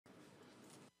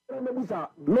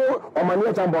No, Omane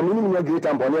Acheampong, meaning a great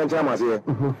Ampon, and Chamas here.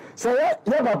 So, yeah,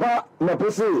 Papa, no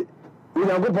pussy, we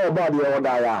don't go for a body or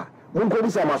die. When could be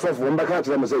some myself from the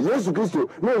country and say, Yes, Christo,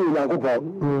 no, we don't go for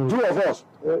 2 of us.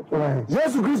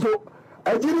 Yes, Christo.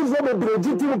 I didn't say the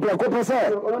legitimate Placopa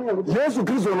said, Yes,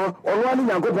 Christo, or one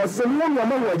young couple, say, you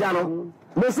know, Jano.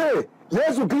 They say,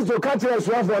 Yes, Christo, catch us,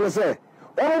 you have to say.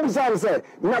 All besides say,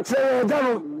 not say,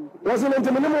 Jano. Wasn't it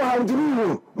minimum how to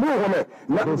move?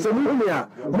 Not so Mumia,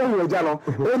 Momo Jano,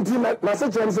 intimate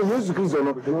message and say, Yes, Christo,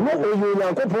 no, you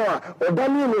young couple, or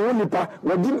Daniel Winipa,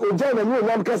 or Jana, no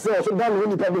one can say, so Dan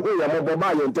Winipa, or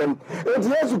buy and 10. It's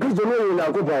Yes, Christo, no, you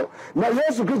young couple. Now,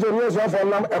 Yes, Christo knows of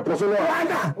a person.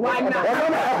 Why not?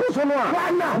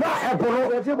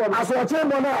 I saw a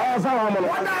chamber as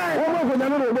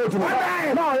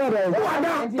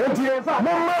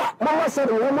Mama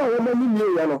said, woman,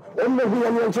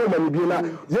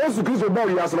 yes, Christo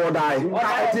boy, yes, or die.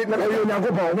 I did not know you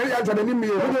go. Maybe I didn't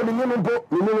mean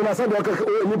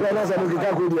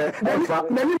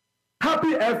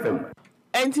Happy FM.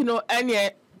 Entino,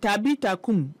 Anya Tabita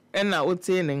Kum, and I would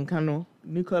say in Kano,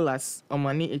 Nicholas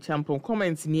Omane Acheampong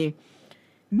comments near.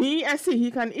 Me, I say he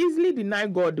can easily deny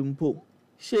God Mpo.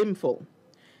 Shameful.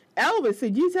 Elvis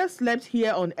said Jesus slept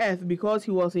here on earth because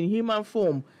he was in human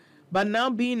form, but now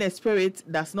being a spirit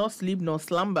does not sleep nor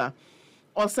slumber.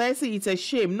 Or say it's a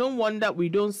shame. No wonder we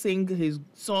don't sing his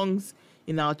songs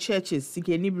in our churches.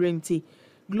 Sikeni Brenti.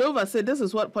 Glover said this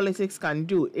is what politics can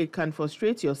do. It can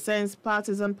frustrate your sense.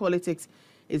 Partisan politics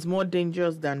is more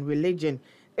dangerous than religion.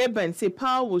 Eben say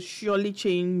power will surely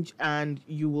change and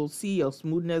you will see your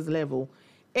smoothness level.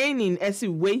 Ain't in any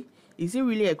way. Is he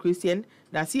really a Christian?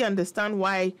 Does he understand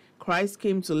why Christ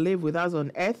came to live with us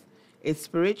on earth? It's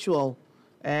spiritual,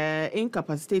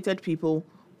 incapacitated people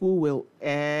who will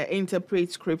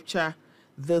interpret scripture.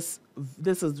 This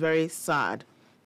is very sad.